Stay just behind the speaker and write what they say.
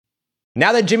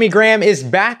Now that Jimmy Graham is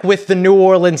back with the New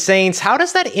Orleans Saints, how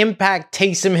does that impact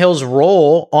Taysom Hill's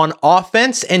role on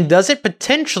offense, and does it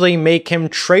potentially make him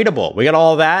tradable? We got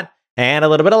all that and a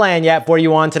little bit of lanyard for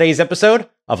you on today's episode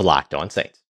of Locked On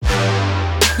Saints.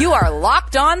 You are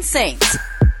Locked On Saints,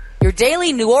 your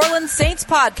daily New Orleans Saints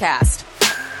podcast,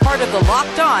 part of the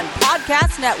Locked On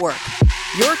Podcast Network,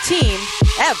 your team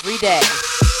every day.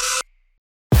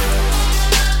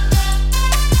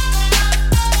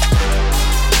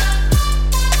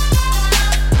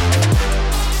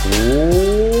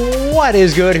 What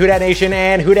is good, Who Dat Nation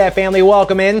and Who Dat family?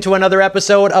 Welcome in to another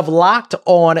episode of Locked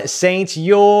On Saints,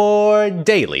 your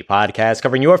daily podcast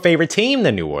covering your favorite team,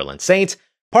 the New Orleans Saints,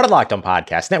 part of the Locked On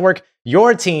Podcast Network,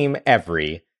 your team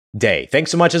every day. Thanks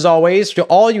so much, as always, to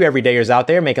all you everydayers out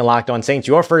there making Locked On Saints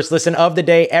your first listen of the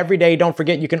day every day. Don't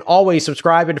forget, you can always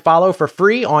subscribe and follow for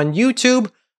free on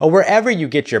YouTube or wherever you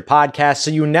get your podcasts so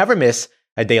you never miss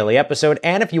a daily episode.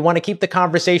 And if you want to keep the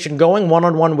conversation going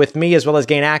one-on-one with me, as well as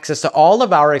gain access to all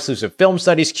of our exclusive film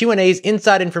studies, Q&As,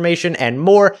 inside information, and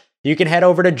more, you can head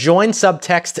over to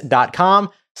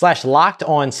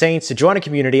joinsubtext.com/LockedOnSaints to join a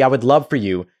community I would love for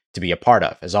you to be a part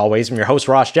of. As always, I'm your host,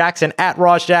 Ross Jackson, at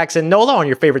Ross Jackson Nola on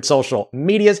your favorite social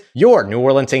medias, your New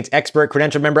Orleans Saints expert,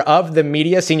 credentialed member of the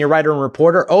media, senior writer and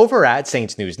reporter over at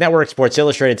Saints News Network, Sports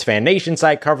Illustrated's Fan Nation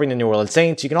site covering the New Orleans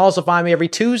Saints. You can also find me every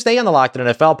Tuesday on the Locked On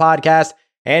NFL podcast,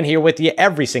 and here with you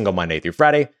every single Monday through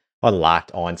Friday on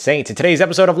Locked On Saints. And today's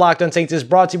episode of Locked On Saints is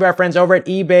brought to you by our friends over at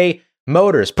eBay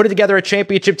Motors. Putting together a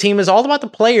championship team is all about the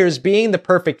players being the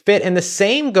perfect fit, and the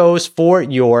same goes for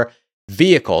your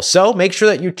vehicle. So make sure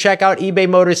that you check out eBay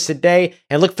Motors today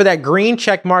and look for that green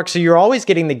check mark so you're always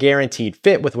getting the guaranteed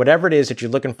fit with whatever it is that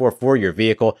you're looking for your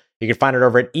vehicle. You can find it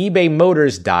over at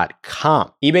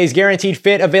ebaymotors.com. eBay's guaranteed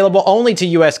fit, available only to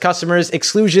U.S. customers.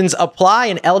 Exclusions apply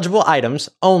and eligible items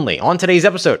only. On today's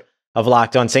episode of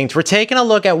Locked On Saints, we're taking a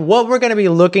look at what we're going to be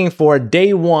looking for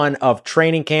day one of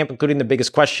training camp, including the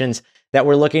biggest questions that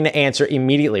we're looking to answer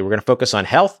immediately. We're going to focus on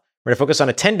health. We're going to focus on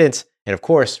attendance, and of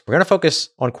course, we're going to focus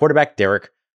on quarterback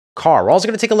Derek Carr. We're also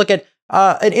going to take a look at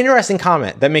an interesting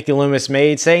comment that Mickey Loomis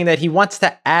made, saying that he wants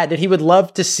to add that he would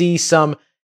love to see some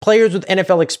players with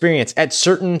NFL experience at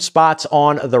certain spots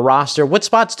on the roster. What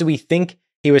spots do we think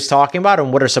he was talking about,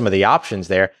 and what are some of the options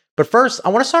there? But first, I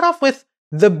want to start off with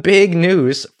the big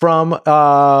news from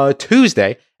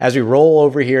Tuesday as we roll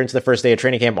over here into the first day of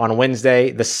training camp on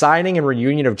Wednesday, the signing and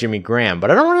reunion of Jimmy Graham.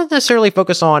 But I don't want to necessarily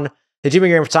focus on the Jimmy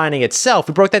Graham signing itself.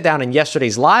 We broke that down in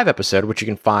yesterday's live episode, which you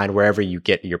can find wherever you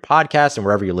get your podcast and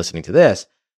wherever you're listening to this.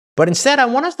 But instead, I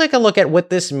want us to take a look at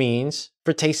what this means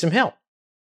for Taysom Hill.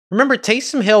 Remember,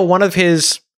 Taysom Hill, one of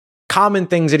his common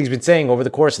things that he's been saying over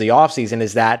the course of the offseason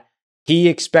is that he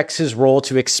expects his role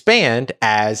to expand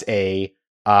as a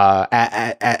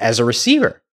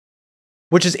receiver,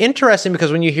 which is interesting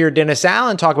because when you hear Dennis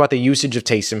Allen talk about the usage of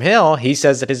Taysom Hill, he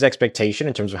says that his expectation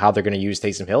in terms of how they're going to use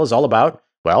Taysom Hill is all about,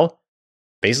 well,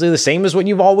 basically the same as what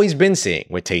you've always been seeing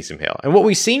with Taysom Hill. And what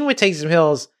we've seen with Taysom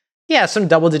Hill is, yeah, some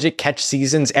double-digit catch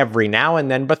seasons every now and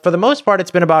then, but for the most part,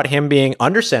 it's been about him being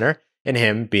under center and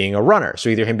him being a runner. So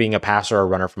either him being a passer or a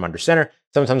runner from under center,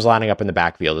 sometimes lining up in the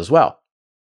backfield as well.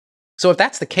 So if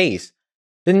that's the case,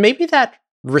 then maybe that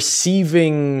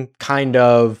receiving kind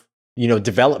of,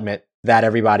 development that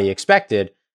everybody expected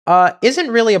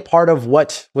isn't really a part of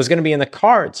what was going to be in the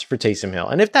cards for Taysom Hill.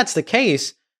 And if that's the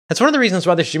case, that's one of the reasons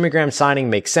why this Jimmy Graham signing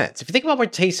makes sense. If you think about where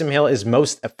Taysom Hill is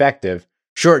most effective,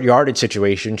 short yardage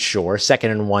situation, sure, 2nd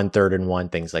and 1, 3rd and 1,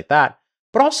 things like that,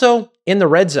 but also in the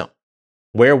red zone.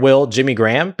 Where will Jimmy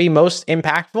Graham be most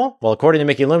impactful? Well, according to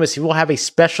Mickey Loomis, he will have a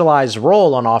specialized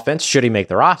role on offense should he make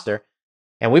the roster.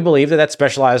 And we believe that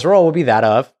specialized role will be that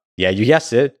of, yeah, you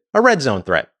guessed it, a red zone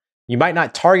threat. You might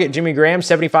not target Jimmy Graham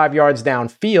 75 yards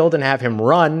downfield and have him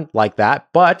run like that,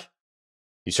 but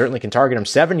you certainly can target him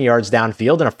 70 yards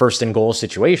downfield in a 1st and goal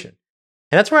situation.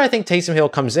 And that's where I think Taysom Hill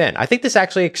comes in. I think this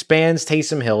actually expands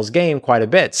Taysom Hill's game quite a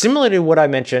bit, similarly to what I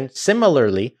mentioned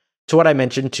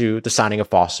to the signing of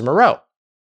Foster Moreau.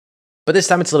 But this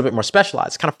time it's a little bit more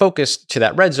specialized, kind of focused to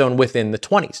that red zone within the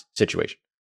 20s situation.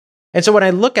 And so when I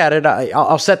look at it,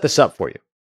 I'll set this up for you.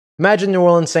 Imagine New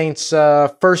Orleans Saints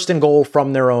 1st and goal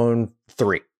from their own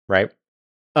 3, right?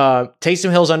 Taysom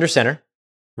Hill's under center,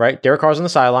 right? Derek Carr's on the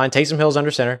sideline. Taysom Hill's under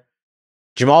center.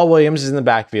 Jamal Williams is in the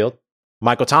backfield.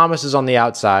 Michael Thomas is on the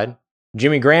outside.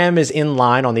 Jimmy Graham is in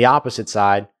line on the opposite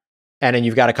side. And then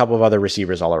you've got a couple of other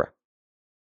receivers all around.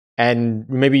 And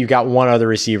maybe you've got one other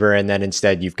receiver, and then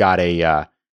instead you've got a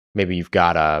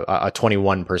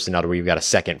 21 personnel where you've got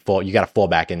a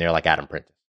fullback in there like Adam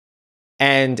Prentice.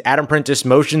 And Adam Prentice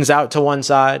motions out to one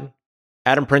side.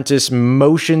 Adam Prentice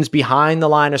motions behind the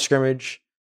line of scrimmage.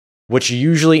 which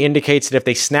usually indicates that if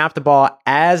they snap the ball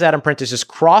as Adam Prentice is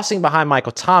crossing behind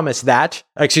crossing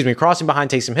behind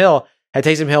Taysom Hill, and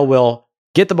Taysom Hill will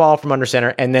get the ball from under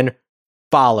center and then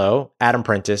follow Adam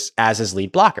Prentice as his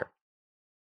lead blocker.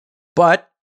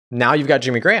 But now you've got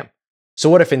Jimmy Graham. So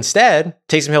what if instead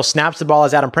Taysom Hill snaps the ball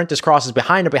as Adam Prentice crosses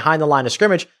behind the line of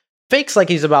scrimmage, fakes like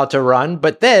he's about to run,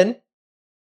 but then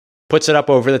puts it up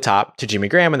over the top to Jimmy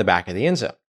Graham in the back of the end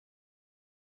zone.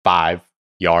 5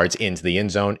 yards into the end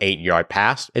zone, 8-yard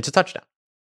pass, it's a touchdown.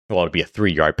 Well, it'd be a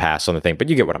 3-yard pass on the thing, but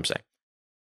you get what I'm saying.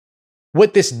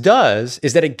 What this does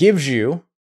is that it gives you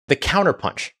the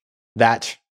counterpunch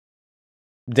that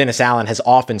Dennis Allen has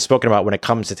often spoken about when it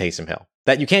comes to Taysom Hill,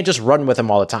 that you can't just run with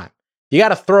him all the time. You got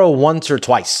to throw once or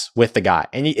twice with the guy,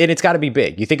 and it's got to be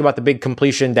big. You think about the big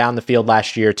completion down the field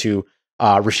last year to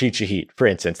Rashid Shaheed, for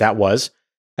instance. That was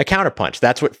a counterpunch.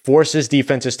 That's what forces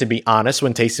defenses to be honest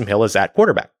when Taysom Hill is at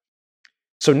quarterback.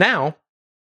 So now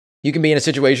you can be in a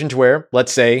situation to where,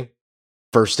 let's say,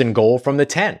 1st and goal from the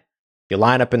 10. You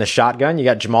line up in the shotgun. You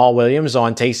got Jamal Williams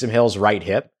on Taysom Hill's right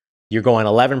hip. You're going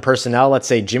 11 personnel. Let's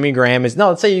say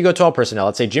let's say you go 12 personnel.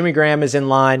 Let's say Jimmy Graham is in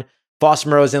line, Foster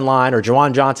Moreau is in line, or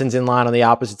Juwan Johnson's in line on the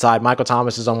opposite side. Michael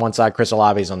Thomas is on one side. Chris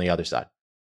Olave is on the other side.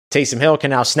 Taysom Hill can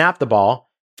now snap the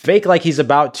ball, fake like he's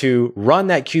about to run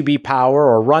that QB power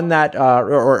or run that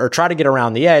or try to get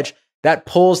around the edge. That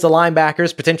pulls the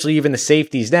linebackers, potentially even the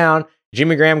safeties down.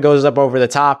 Jimmy Graham goes up over the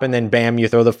top, and then bam, you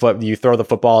throw the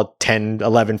football 10,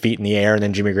 11 feet in the air, and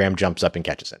then Jimmy Graham jumps up and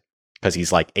catches it because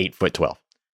he's like 8'12".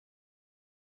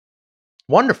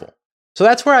 Wonderful. So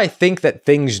that's where I think that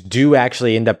things do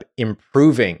actually end up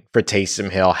improving for Taysom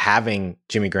Hill having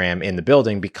Jimmy Graham in the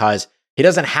building, because he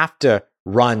doesn't have to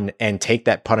run and take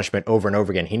that punishment over and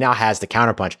over again. He now has the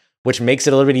counterpunch, which makes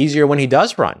it a little bit easier when he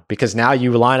does run, because now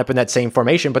you line up in that same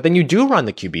formation, but then you do run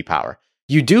the QB power.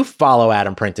 You do follow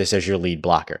Adam Prentice as your lead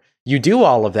blocker. You do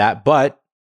all of that, but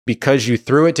because you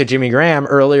threw it to Jimmy Graham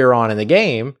earlier on in the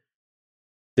game,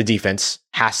 the defense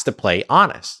has to play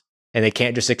honest. And they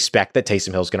can't just expect that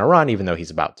Taysom Hill's going to run, even though he's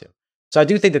about to. So I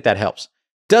do think that helps.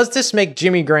 Does this make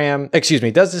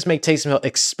Taysom Hill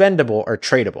expendable or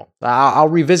tradable? I'll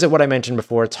revisit what I mentioned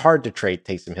before. It's hard to trade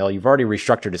Taysom Hill. You've already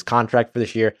restructured his contract for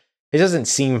this year. It doesn't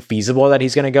seem feasible that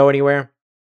he's going to go anywhere.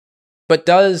 But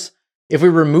if we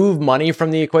remove money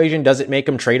from the equation, does it make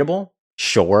him tradable?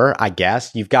 Sure, I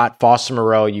guess. You've got Foster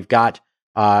Moreau. You've got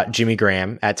Jimmy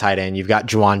Graham at tight end. You've got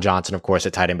Juwan Johnson, of course,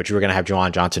 at tight end, but you were going to have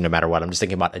Juwan Johnson no matter what. I'm just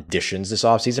thinking about additions this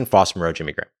offseason. Foster Moreau,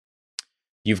 Jimmy Graham.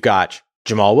 You've got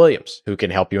Jamal Williams, who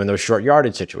can help you in those short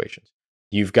yardage situations.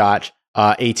 You've got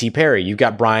A.T. Perry. You've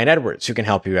got Brian Edwards, who can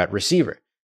help you at receiver.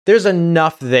 There's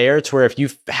enough there to where if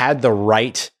you've had the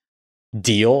right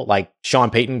deal, like Sean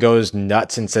Payton goes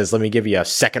nuts and says, let me give you a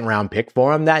 2nd-round pick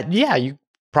for him, that, yeah, you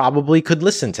probably could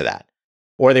listen to that.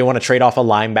 Or they want to trade off a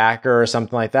linebacker or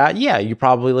something like that, yeah, you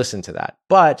probably listen to that.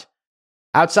 But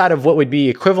outside of what would be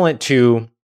equivalent to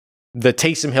the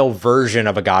Taysom Hill version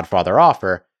of a Godfather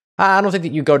offer, I don't think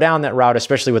that you go down that route,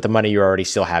 especially with the money you already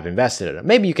still have invested in it.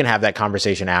 Maybe you can have that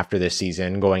conversation after this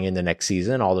season, going into next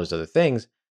season, all those other things.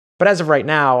 But as of right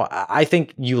now, I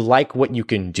think you like what you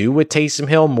can do with Taysom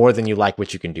Hill more than you like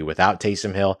what you can do without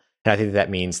Taysom Hill. And I think that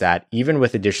means that even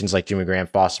with additions like Jimmy Graham,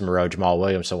 Foster Moreau, Jamal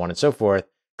Williams, so on and so forth,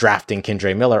 drafting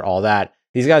Kendre Miller, all that,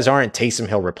 these guys aren't Taysom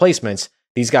Hill replacements.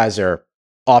 These guys are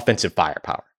offensive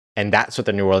firepower. And that's what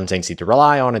the New Orleans Saints need to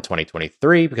rely on in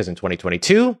 2023, because in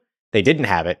 2022, they didn't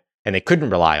have it and they couldn't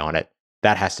rely on it.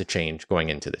 That has to change going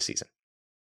into the season.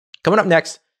 Coming up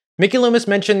next, Mickey Loomis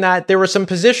mentioned that there were some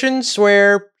positions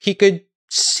where he could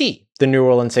see the New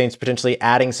Orleans Saints potentially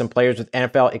adding some players with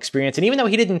NFL experience. And even though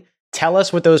he didn't tell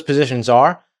us what those positions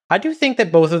are, I do think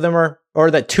that both of them are,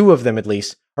 or that 2 of them at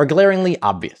least, are glaringly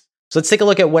obvious. So let's take a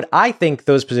look at what I think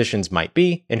those positions might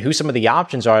be and who some of the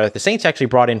options are that the Saints actually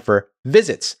brought in for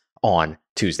visits on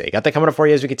Tuesday. Got that coming up for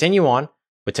you as we continue on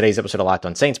with today's episode of Locked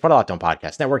On Saints, part of Locked On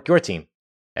Podcast Network, your team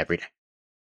every day.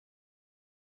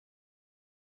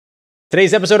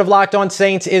 Today's episode of Locked On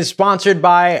Saints is sponsored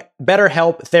by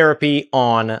BetterHelp Therapy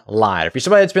Online. If you're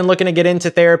somebody that's been looking to get into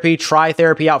therapy, try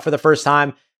therapy out for the first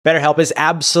time, BetterHelp is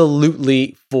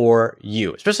absolutely for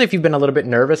you, especially if you've been a little bit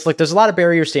nervous. Like, there's a lot of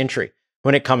barriers to entry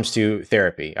when it comes to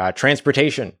therapy.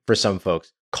 Transportation for some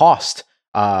folks, cost,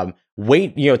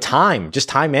 time, just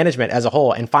time management as a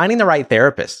whole, and finding the right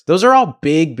therapist. Those are all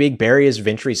big barriers of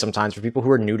entry sometimes for people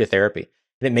who are new to therapy.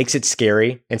 And it makes it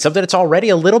scary and something that's already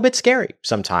a little bit scary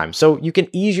sometimes. So you can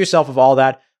ease yourself of all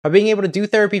that by being able to do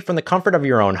therapy from the comfort of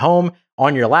your own home,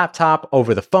 on your laptop,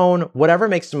 over the phone, whatever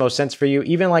makes the most sense for you,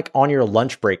 even like on your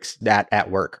lunch breaks at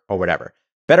work or whatever.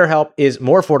 BetterHelp is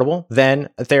more affordable than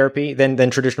therapy,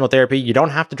 than traditional therapy. You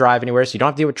don't have to drive anywhere, so you don't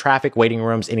have to deal with traffic, waiting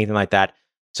rooms, anything like that.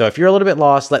 So if you're a little bit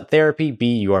lost, let therapy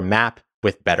be your map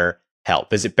with BetterHelp.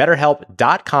 Visit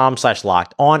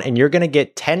betterhelp.com/lockedon, and you're going to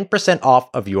get 10% off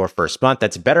of your first month.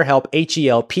 That's BetterHelp,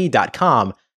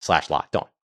 HELP.com/lockedon.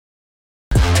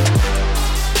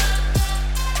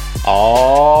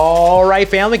 All right,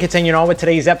 family, continuing on with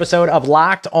today's episode of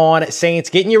Locked On Saints,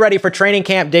 getting you ready for training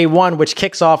camp day 1, which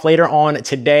kicks off later on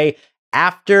today.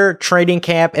 After training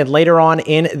camp and later on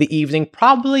in the evening,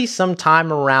 probably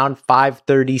sometime around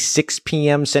 5:30, 6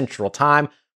 p.m. Central Time,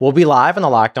 we'll be live on the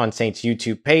Locked On Saints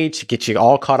YouTube page to get you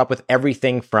all caught up with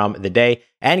everything from the day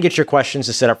and get your questions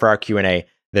to set up for our Q&A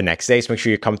the next day. So make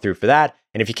sure you come through for that.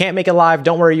 And if you can't make it live,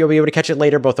 don't worry, you'll be able to catch it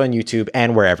later, both on YouTube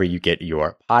and wherever you get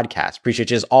your podcast. Appreciate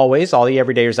you as always, all the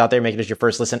everydayers out there making it your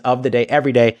first listen of the day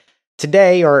every day.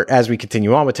 Today, or as we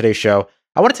continue on with today's show,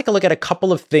 I want to take a look at a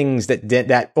couple of things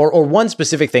or one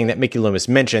specific thing that Mickey Loomis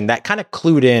mentioned that kind of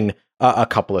clued in a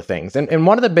couple of things. And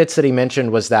one of the bits that he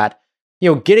mentioned was that,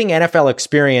 getting NFL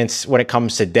experience when it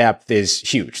comes to depth is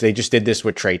huge. They just did this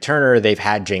with Trey Turner. They've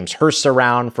had James Hurst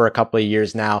around for a couple of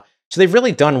years now. So they've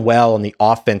really done well on the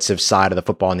offensive side of the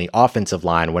football and the offensive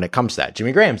line when it comes to that.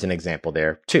 Jimmy Graham's an example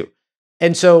there too.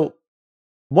 And so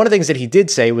one of the things that he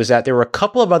did say was that there were a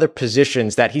couple of other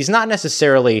positions that he's not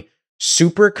necessarily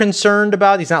super concerned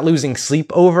about. He's not losing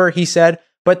sleep over, he said,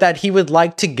 but that he would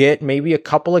like to get maybe a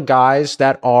couple of guys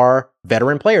that are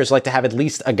veteran players, like to have at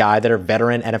least a guy that are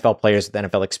veteran NFL players with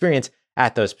NFL experience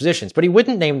at those positions. But he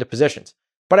wouldn't name the positions.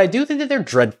 But I do think that they're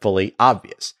dreadfully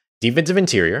obvious. Defensive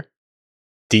interior,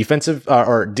 defensive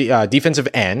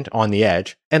end on the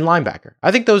edge, and linebacker.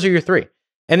 I think those are your three.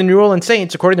 And the New Orleans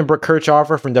Saints, according to Brooke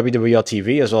Kirchhofer from WWL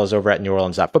TV, as well as over at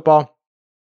NewOrleans.football,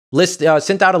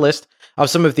 sent out a list of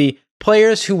some of the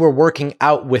players who were working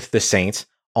out with the Saints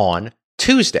on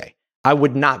Tuesday. I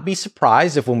would not be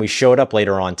surprised if when we showed up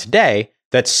later on today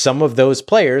that some of those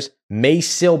players may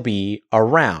still be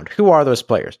around. Who are those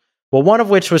players? Well, one of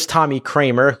which was Tommy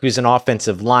Kramer, who's an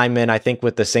offensive lineman, I think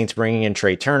with the Saints bringing in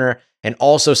Trey Turner, and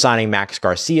also signing Max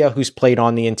Garcia, who's played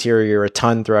on the interior a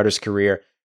ton throughout his career.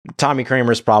 Tommy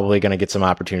Kramer is probably going to get some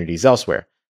opportunities elsewhere.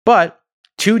 But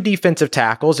 2 defensive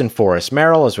tackles in Forrest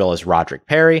Merrill, as well as Roderick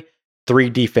Perry,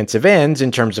 3 defensive ends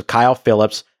in terms of Kyle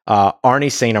Phillips,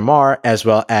 Arnie St. Amar, as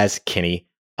well as Kenny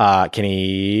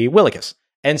Willekes.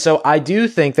 And so I do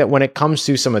think that when it comes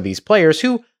to some of these players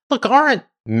who, look, aren't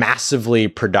massively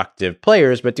productive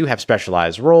players, but do have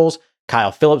specialized roles.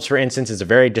 Kyle Phillips, for instance, is a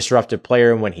very disruptive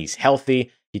player when he's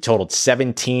healthy. He totaled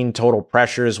 17 total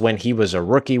pressures when he was a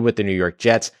rookie with the New York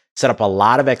Jets, set up a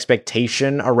lot of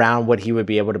expectation around what he would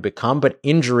be able to become, but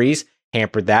injuries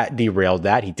hampered that, derailed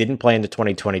that. He didn't play in the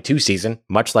 2022 season,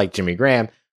 much like Jimmy Graham.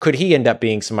 Could he end up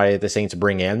being somebody that the Saints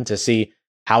bring in to see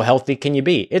how healthy can you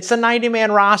be? It's a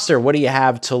 90-man roster. What do you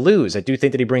have to lose? I do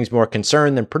think that he brings more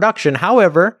concern than production.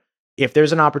 However, if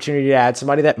there's an opportunity to add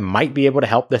somebody that might be able to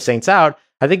help the Saints out,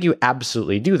 I think you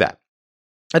absolutely do that.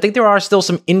 I think there are still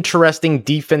some interesting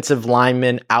defensive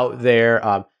linemen out there.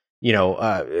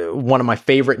 One of my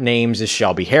favorite names is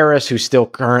Shelby Harris, who's still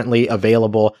currently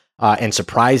available and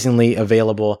surprisingly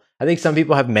available. I think some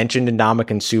people have mentioned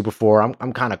Ndamukong Suh before.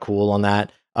 I'm kind of cool on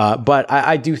that. But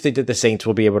I do think that the Saints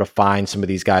will be able to find some of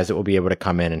these guys that will be able to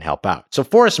come in and help out. So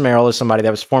Forrest Merrill is somebody that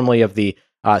was formerly of the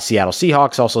Seattle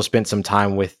Seahawks, also spent some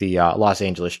time with the Los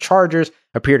Angeles Chargers,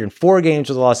 appeared in 4 games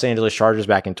with the Los Angeles Chargers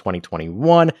back in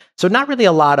 2021. So not really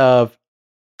a lot of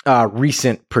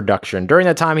recent production. During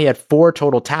that time, he had 4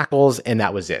 total tackles, and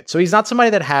that was it. So he's not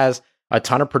somebody that has a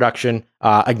ton of production.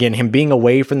 Again, him being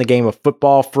away from the game of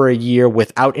football for a year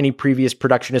without any previous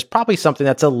production is probably something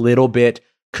that's a little bit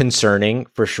concerning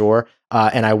for sure.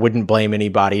 And I wouldn't blame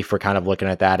anybody for kind of looking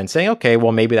at that and saying, okay,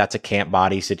 well, maybe that's a camp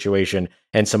body situation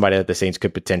and somebody that the Saints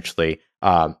could potentially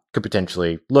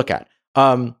look at.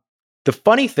 The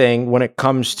funny thing when it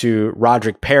comes to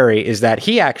Roderick Perry is that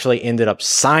he actually ended up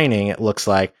signing, it looks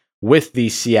like, with the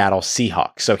Seattle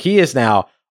Seahawks. So he is now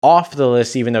off the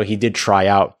list, even though he did try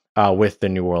out with the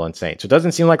New Orleans Saints. So it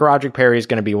doesn't seem like Roderick Perry is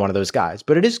going to be one of those guys,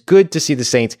 but it is good to see the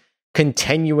Saints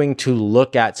continuing to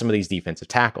look at some of these defensive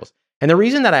tackles. And the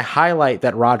reason that I highlight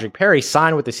that Roderick Perry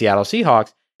signed with the Seattle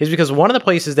Seahawks is because one of the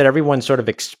places that everyone sort of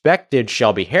expected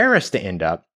Shelby Harris to end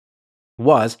up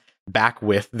was back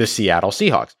with the Seattle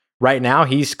Seahawks. Right now,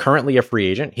 he's currently a free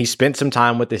agent. He spent some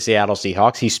time with the Seattle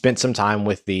Seahawks. He spent some time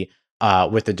with the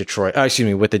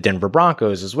Denver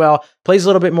Broncos as well. Plays a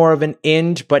little bit more of an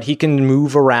end, but he can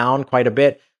move around quite a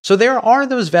bit. So there are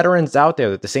those veterans out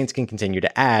there that the Saints can continue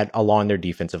to add along their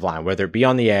defensive line, whether it be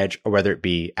on the edge or whether it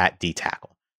be at D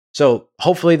tackle. So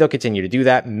hopefully they'll continue to do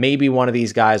that. Maybe one of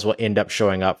these guys will end up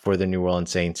showing up for the New Orleans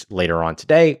Saints later on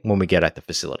today when we get at the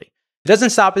facility. It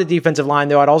doesn't stop at the defensive line,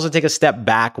 though. I'd also take a step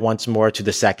back once more to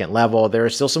the second level. There are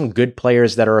still some good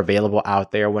players that are available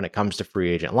out there when it comes to free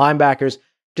agent linebackers.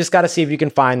 Just got to see if you can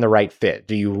find the right fit.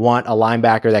 Do you want a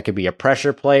linebacker that could be a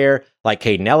pressure player like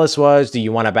Caden Ellis was? Do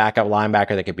you want a backup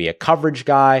linebacker that could be a coverage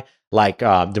guy like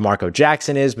DeMarco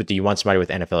Jackson is? But do you want somebody with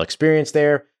NFL experience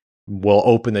there? We'll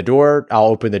open the door. I'll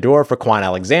open the door for Quan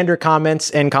Alexander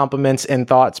comments and compliments and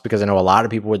thoughts, because I know a lot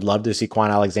of people would love to see Quan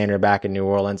Alexander back in New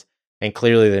Orleans. And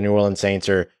clearly the New Orleans Saints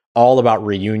are all about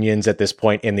reunions at this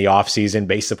point in the offseason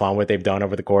based upon what they've done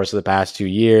over the course of the past 2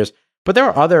 years. But there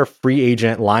are other free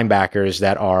agent linebackers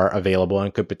that are available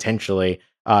and could potentially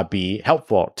be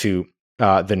helpful to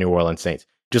the New Orleans Saints.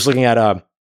 Just looking at a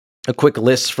quick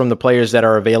list from the players that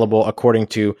are available according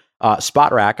to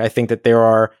SpotRack, I think that there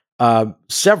are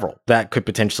several that could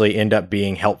potentially end up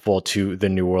being helpful to the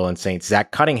New Orleans Saints.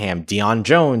 Zach Cunningham, Deion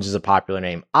Jones is a popular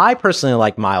name. I personally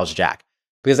like Miles Jack,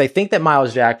 because I think that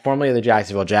Miles Jack, formerly of the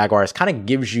Jacksonville Jaguars, kind of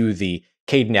gives you the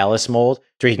Caden Ellis mold,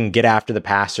 where he can get after the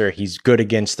passer. He's good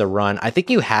against the run. I think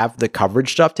you have the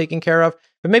coverage stuff taken care of,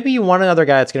 but maybe you want another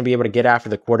guy that's going to be able to get after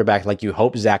the quarterback like you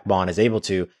hope Zach Bond is able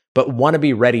to, but want to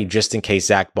be ready just in case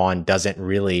Zach Bond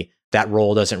that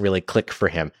role doesn't really click for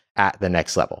him at the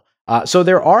next level. So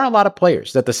there are a lot of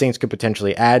players that the Saints could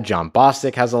potentially add. John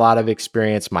Bostic has a lot of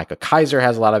experience. Micah Kaiser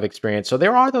has a lot of experience. So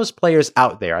there are those players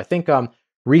out there. I think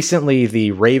recently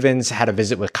the Ravens had a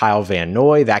visit with Kyle Van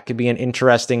Noy. That could be an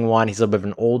interesting one. He's a little bit of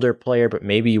an older player, but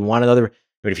maybe you want another.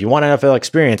 But if you want NFL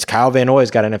experience, Kyle Van Noy's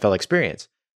got NFL experience.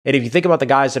 And if you think about the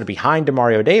guys that are behind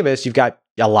Demario Davis, you've got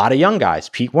a lot of young guys: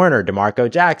 Pete Werner, DeMarco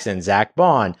Jackson, Zach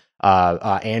Bond,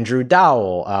 Andrew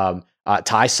Dowell,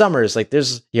 Ty Summers. Like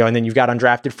there's, and then you've got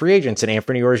undrafted free agents and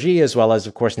Anthony Orgie, as well as,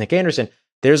 of course, Nick Anderson.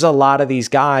 There's a lot of these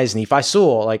guys, Nephi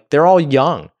Sewell, like they're all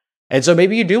young. And so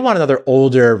maybe you do want another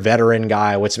older veteran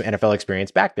guy with some NFL experience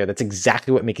back there. That's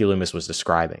exactly what Mickey Loomis was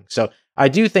describing. So I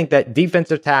do think that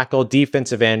defensive tackle,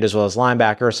 defensive end, as well as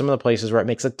linebacker are some of the places where it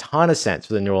makes a ton of sense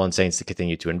for the New Orleans Saints to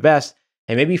continue to invest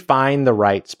and maybe find the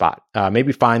right spot,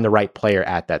 maybe find the right player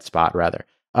at that spot, rather.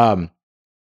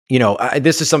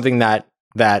 This is something that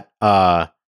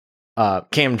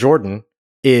Cam Jordan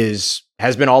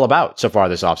has been all about so far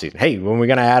this offseason. Hey, when we're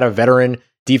going to add a veteran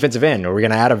defensive end, or we're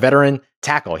going to add a veteran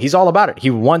tackle, he's all about it. He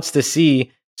wants to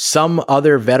see some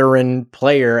other veteran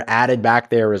player added back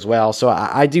there as well. So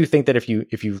I do think that if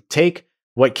you take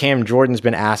what Cam Jordan's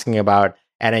been asking about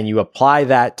and then you apply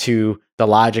that to the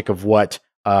logic of what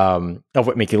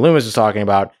Mickey Loomis was talking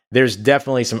about, there's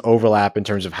definitely some overlap in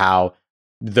terms of how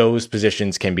those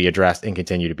positions can be addressed and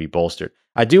continue to be bolstered.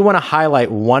 I do want to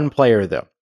highlight one player, though.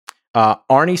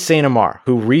 Arnie St. Amar,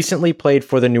 who recently played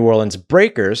for the New Orleans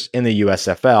Breakers in the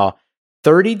USFL,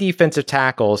 30 defensive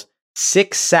tackles,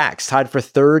 6 sacks, tied for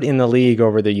third in the league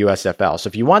over the USFL. So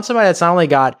if you want somebody that's not only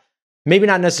got, maybe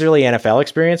not necessarily NFL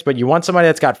experience, but you want somebody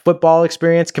that's got football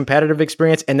experience, competitive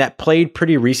experience, and that played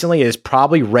pretty recently, is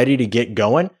probably ready to get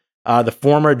going, the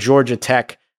former Georgia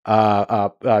Tech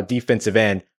defensive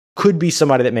end could be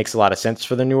somebody that makes a lot of sense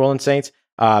for the New Orleans Saints.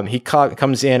 He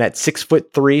comes in at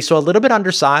 6'3", so a little bit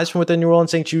undersized from what the New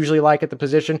Orleans Saints usually like at the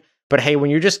position. But hey,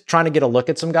 when you're just trying to get a look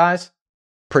at some guys,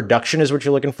 production is what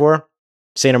you're looking for.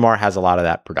 St. Amar has a lot of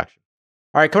that production.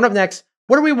 All right, coming up next,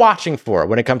 what are we watching for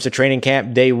when it comes to training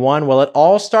camp day one? Well, it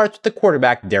all starts with the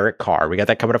quarterback, Derek Carr. We got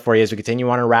that coming up for you as we continue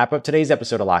on and wrap up today's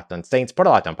episode of Locked On Saints, part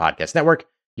of Locked On Podcast Network,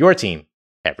 your team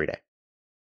every day.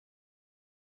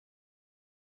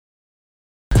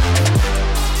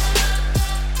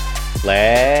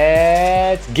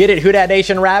 Let's get it, Who Dat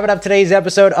Nation. Wrapping up today's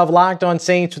episode of Locked On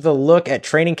Saints with a look at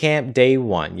training camp day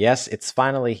one. Yes, it's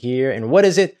finally here. And what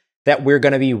is it that we're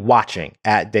going to be watching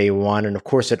at day one? And of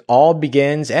course, it all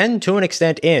begins, and to an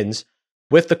extent ends,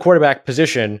 with the quarterback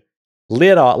position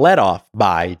led off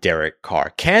by Derek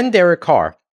Carr. Can Derek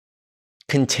Carr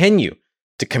continue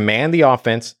to command the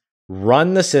offense,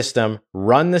 run the system,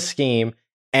 run the scheme,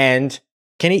 and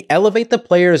can he elevate the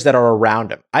players that are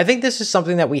around him? I think this is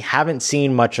something that we haven't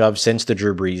seen much of since the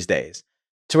Drew Brees days,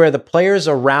 to where the players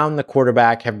around the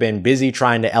quarterback have been busy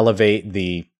trying to elevate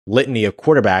the litany of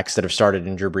quarterbacks that have started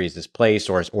in Drew Brees' place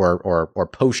or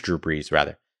post Drew Brees,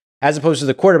 rather, as opposed to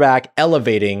the quarterback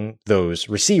elevating those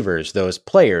receivers, those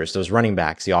players, those running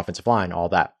backs, the offensive line, all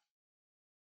that.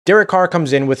 Derek Carr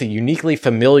comes in with a uniquely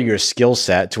familiar skill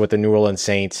set to what the New Orleans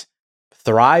Saints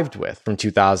thrived with from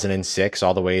 2006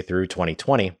 all the way through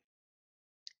 2020.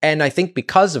 And I think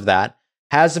because of that,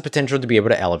 has the potential to be able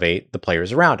to elevate the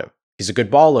players around him. He's a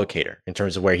good ball locator in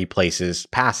terms of where he places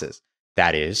passes.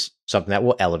 That is something that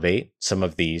will elevate some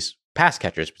of these pass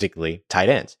catchers, particularly tight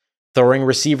ends. Throwing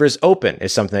receivers open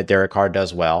is something that Derek Carr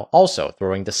does well. Also,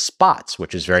 throwing the spots,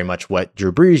 which is very much what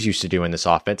Drew Brees used to do in this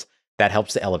offense, that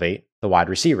helps to elevate the wide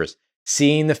receivers.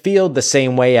 Seeing the field the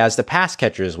same way as the pass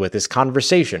catchers with his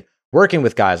conversation, working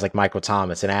with guys like Michael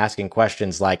Thomas and asking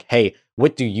questions like, hey,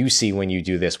 what do you see when you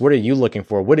do this? What are you looking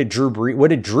for? What did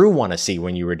Drew want to see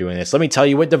when you were doing this? Let me tell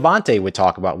you what Devontae would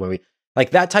talk about when we,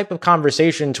 like that type of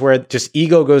conversation to where just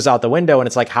ego goes out the window and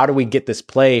it's like, how do we get this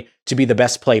play to be the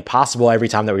best play possible every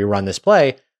time that we run this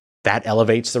play? That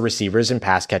elevates the receivers and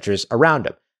pass catchers around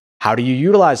him. How do you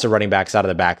utilize the running backs out of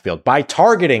the backfield? By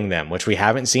targeting them, which we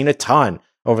haven't seen a ton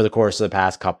over the course of the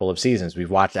past couple of seasons.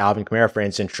 We've watched Alvin Kamara, for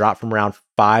instance, drop from around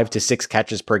 5 to 6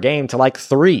 catches per game to like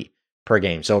 3 per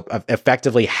game. So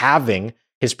effectively having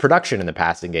his production in the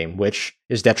passing game, which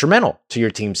is detrimental to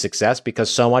your team's success because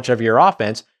so much of your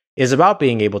offense is about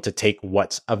being able to take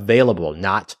what's available,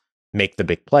 not make the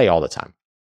big play all the time.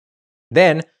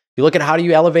 Then you look at how do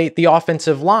you elevate the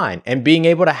offensive line and being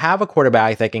able to have a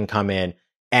quarterback that can come in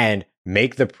and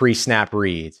make the pre-snap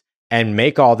reads and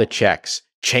make all the checks,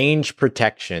 change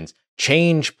protections,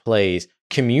 change plays,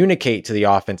 communicate to the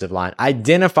offensive line,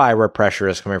 identify where pressure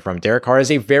is coming from. Derek Carr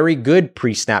is a very good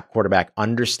pre-snap quarterback,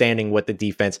 understanding what the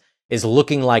defense is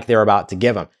looking like they're about to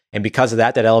give him. And because of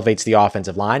that, that elevates the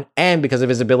offensive line. And because of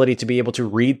his ability to be able to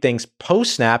read things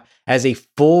post-snap as a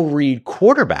full read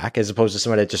quarterback, as opposed to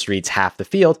somebody that just reads half the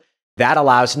field, that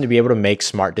allows him to be able to make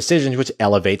smart decisions, which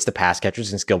elevates the pass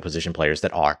catchers and skill position players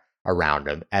that are around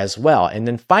him as well. And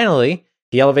then finally,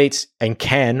 he elevates and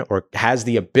can or has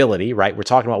the ability, right? We're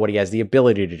talking about what he has the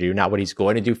ability to do, not what he's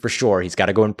going to do for sure. He's got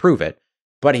to go and prove it.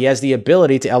 But he has the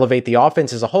ability to elevate the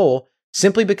offense as a whole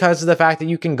simply because of the fact that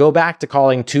you can go back to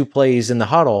calling 2 plays in the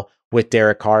huddle with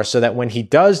Derek Carr so that when he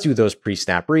does do those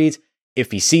pre-snap reads,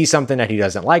 if he sees something that he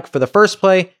doesn't like for the first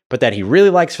play, but that he really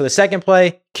likes for the second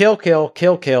play, kill,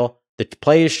 the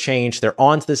play is changed, they're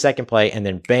on to the second play, and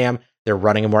then bam, they're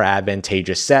running a more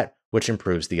advantageous set, which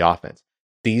improves the offense.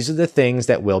 These are the things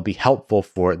that will be helpful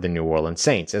for the New Orleans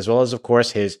Saints, as well as, of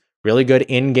course, his really good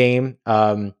in-game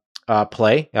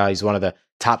play. He's one of the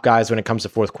top guys when it comes to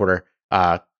fourth quarter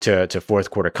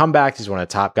comebacks. He's one of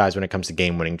the top guys when it comes to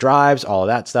game-winning drives, all of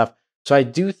that stuff. So I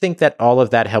do think that all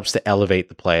of that helps to elevate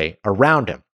the play around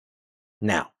him.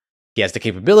 Now, he has the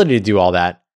capability to do all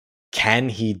that. Can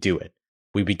he do it?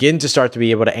 We begin to start to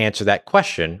be able to answer that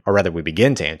question, or rather we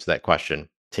begin to answer that question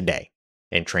today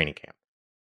in training camp.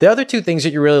 The other 2 things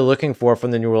that you're really looking for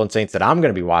from the New Orleans Saints that I'm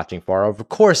going to be watching for are, of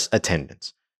course,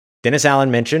 attendance. Dennis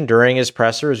Allen mentioned during his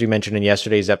presser, as we mentioned in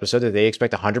yesterday's episode, that they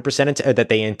expect 100%, that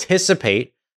they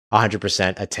anticipate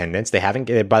 100% attendance. They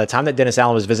haven't, by the time that Dennis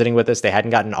Allen was visiting with us, they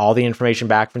hadn't gotten all the information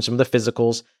back from some of the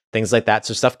physicals, things like that.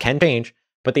 So stuff can change,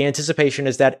 but the anticipation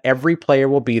is that every player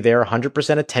will be there.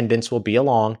 100% attendance will be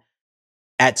along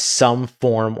at some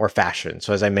form or fashion.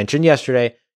 So as I mentioned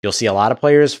yesterday, you'll see a lot of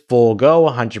players full go,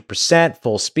 100%,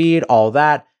 full speed, all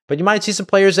that, but you might see some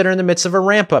players that are in the midst of a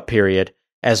ramp-up period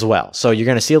as well. So you're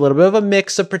going to see a little bit of a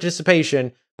mix of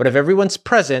participation, but if everyone's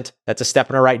present, that's a step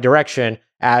in the right direction,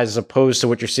 as opposed to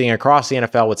what you're seeing across the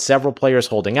NFL with several players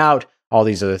holding out, all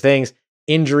these other things,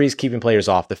 injuries, keeping players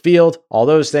off the field, all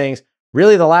those things.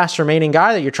 Really, the last remaining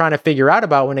guy that you're trying to figure out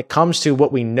about when it comes to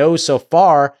what we know so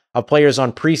far of players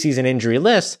on preseason injury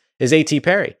lists is A.T.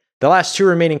 Perry. The last 2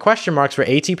 remaining question marks were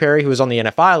A.T. Perry, who was on the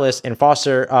NFI list, and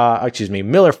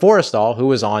Miller Forristall, who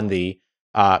was on the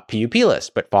PUP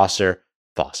list. But Miller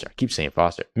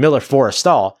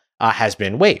Forristall has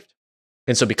been waived.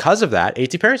 And so because of that,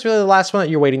 A.T. Perry is really the last one that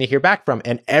you're waiting to hear back from.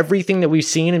 And everything that we've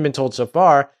seen and been told so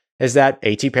far is that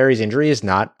A.T. Perry's injury is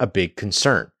not a big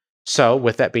concern. So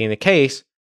with that being the case,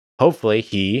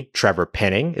 hopefully Trevor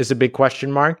Penning is a big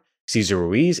question mark. Cesar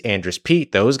Ruiz, Andres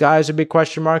Pete, those guys are big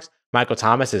question marks. Michael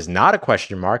Thomas is not a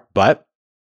question mark, but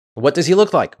what does he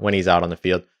look like when he's out on the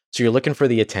field? So you're looking for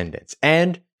the attendance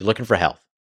and you're looking for health.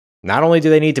 Not only do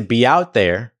they need to be out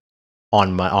there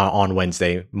on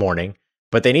Wednesday morning,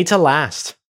 but they need to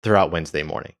last throughout Wednesday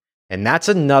morning. And that's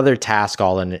another task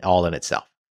all in itself.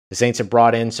 The Saints have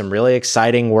brought in some really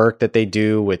exciting work that they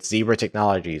do with Zebra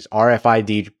Technologies,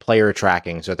 RFID player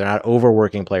tracking, so they're not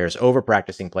overworking players,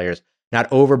 over-practicing players, not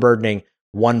overburdening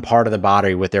one part of the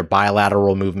body with their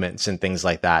bilateral movements and things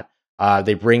like that.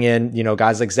 They bring in,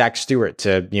 guys like Zach Stewart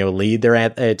to, lead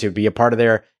to be a part of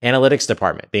their analytics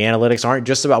department. The analytics aren't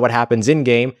just about what happens in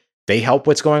game. They help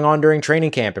what's going on during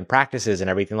training camp and practices and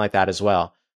everything like that as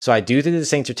well. So I do think the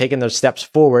Saints are taking those steps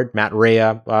forward. Matt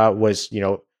Rhea was,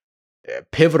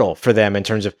 pivotal for them in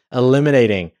terms of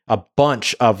eliminating a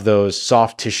bunch of those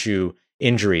soft tissue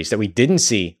injuries that we didn't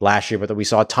see last year, but that we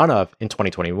saw a ton of in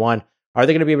 2021. Are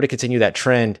they going to be able to continue that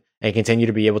trend and continue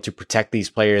to be able to protect these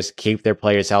players, keep their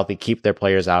players healthy, keep their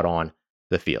players out on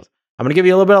the field. I'm going to give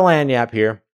you a little bit of lagniappe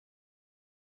here.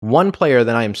 One player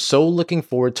that I am so looking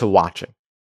forward to watching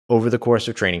over the course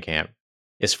of training camp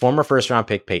is former first-round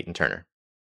pick Peyton Turner.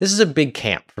 This is a big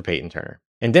camp for Peyton Turner.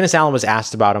 And Dennis Allen was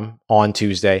asked about him on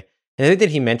Tuesday. And the thing that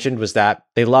he mentioned was that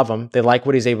they love him. They like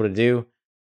what he's able to do.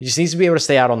 He just needs to be able to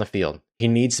stay out on the field. He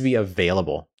needs to be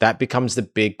available. That becomes the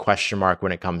big question mark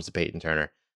when it comes to Peyton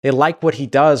Turner. They like what he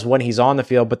does when he's on the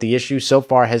field, but the issue so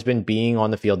far has been being on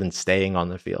the field and staying on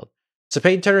the field. So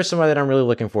Peyton Turner is somebody that I'm really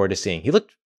looking forward to seeing. He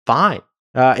looked fine.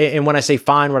 And when I say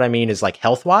fine, what I mean is like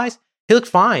health-wise, he looked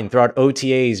fine throughout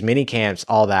OTAs, mini camps,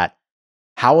 all that.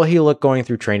 How will he look going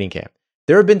through training camp?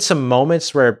 There have been some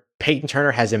moments where Peyton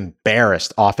Turner has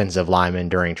embarrassed offensive linemen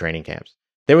during training camps.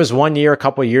 There was one year, a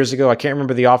couple of years ago, I can't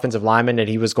remember the offensive lineman that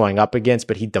he was going up against,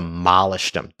 but he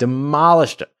demolished him.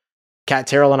 Kat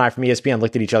Terrell and I from ESPN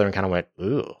looked at each other and kind of went,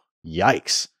 ooh,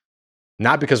 yikes.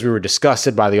 Not because we were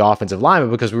disgusted by the offensive lineman,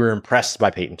 but because we were impressed by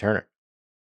Peyton Turner.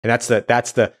 And that's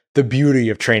the beauty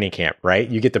of training camp, right?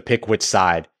 You get to pick which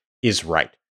side is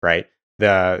right?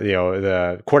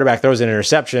 The quarterback throws an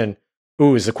interception.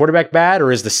 Ooh, is the quarterback bad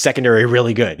or is the secondary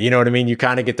really good? You know what I mean? You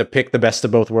kind of get to pick the best of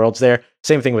both worlds there.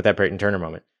 Same thing with that Peyton Turner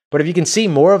moment. But if you can see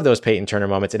more of those Peyton Turner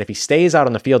moments, and if he stays out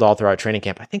on the field all throughout training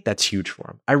camp, I think that's huge for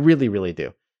him. I really, really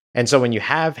do. And so when you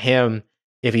have him,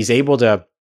 if he's able to,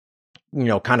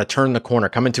 kind of turn the corner,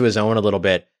 come into his own a little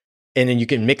bit, and then you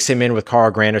can mix him in with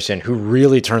Carl Granderson, who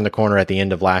really turned the corner at the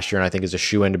end of last year, and I think is a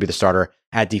shoe-in to be the starter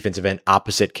at defensive end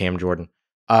opposite Cam Jordan.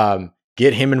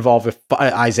 Get him involved with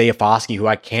Isaiah Foskey, who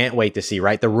I can't wait to see,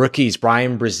 right? The rookies,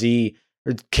 Brian Brzee,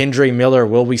 Kendre Miller,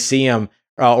 will we see him?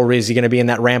 Or is he going to be in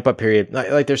that ramp-up period?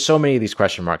 Like, there's so many of these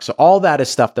question marks. So all that is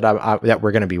stuff that that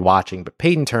we're going to be watching, but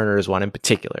Peyton Turner is one in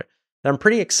particular that I'm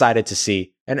pretty excited to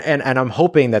see, and I'm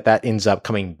hoping that ends up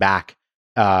coming back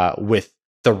with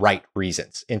the right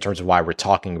reasons in terms of why we're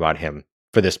talking about him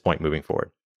for this point moving forward.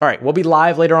 All right, we'll be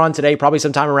live later on today, probably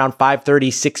sometime around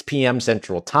 5:30, 6 p.m.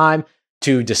 Central Time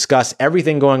to discuss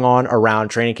everything going on around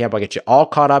training camp. I'll get you all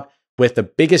caught up with the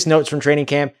biggest notes from training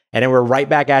camp, and then we're right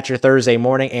back at you Thursday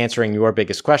morning answering your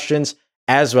biggest questions,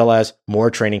 as well as more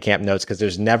training camp notes, because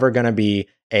there's never going to be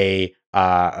a,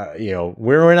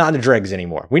 we're not in the dregs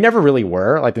anymore. We never really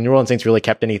were. Like, the New Orleans Saints really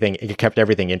kept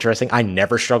everything interesting. I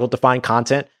never struggled to find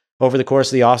content over the course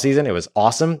of the offseason. It was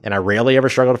awesome, and I rarely ever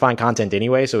struggle to find content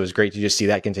anyway, so it was great to just see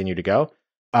that continue to go.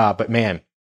 But man,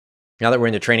 now that we're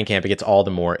into training camp, it gets all the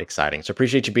more exciting. So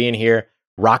appreciate you being here,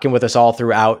 rocking with us all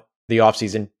throughout the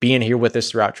offseason, being here with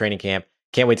us throughout training camp.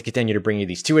 Can't wait to continue to bring you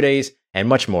these two-a-days and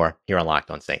much more here on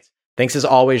Locked On Saints. Thanks as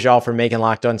always, y'all, for making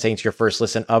Locked On Saints your first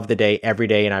listen of the day every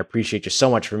day, and I appreciate you so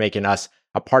much for making us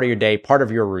a part of your day, part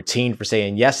of your routine, for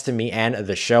saying yes to me and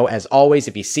the show. As always,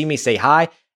 if you see me, say hi.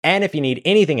 And if you need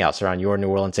anything else around your New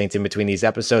Orleans Saints in between these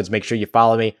episodes, make sure you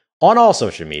follow me on all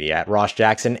social media at Ross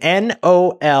Jackson,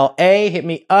 NOLA. Hit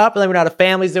me up. Let me know how the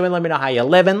family's doing. Let me know how you're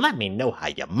living. Let me know how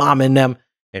you're momming them.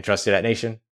 And trust you, that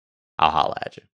nation. I'll holla at you.